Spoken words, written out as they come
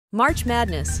March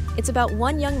Madness. It's about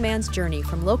one young man's journey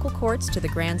from local courts to the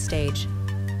grand stage.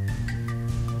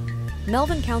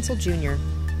 Melvin Council Jr.,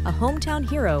 a hometown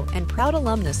hero and proud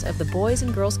alumnus of the Boys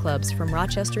and Girls Clubs from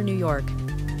Rochester, New York.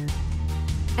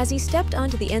 As he stepped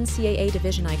onto the NCAA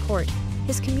Division I court,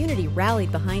 his community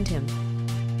rallied behind him.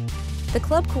 The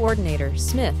club coordinator,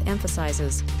 Smith,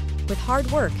 emphasizes, "With hard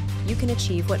work, you can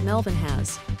achieve what Melvin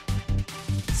has."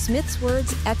 Smith's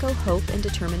words echo hope and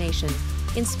determination,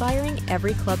 inspiring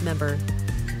every club member.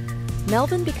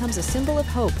 Melvin becomes a symbol of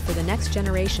hope for the next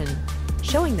generation,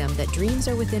 showing them that dreams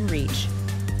are within reach.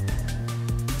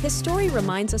 His story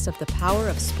reminds us of the power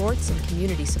of sports and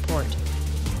community support.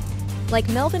 Like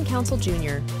Melvin Council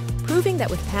Jr., proving that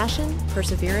with passion,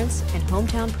 perseverance, and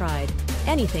hometown pride,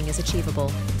 anything is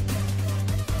achievable.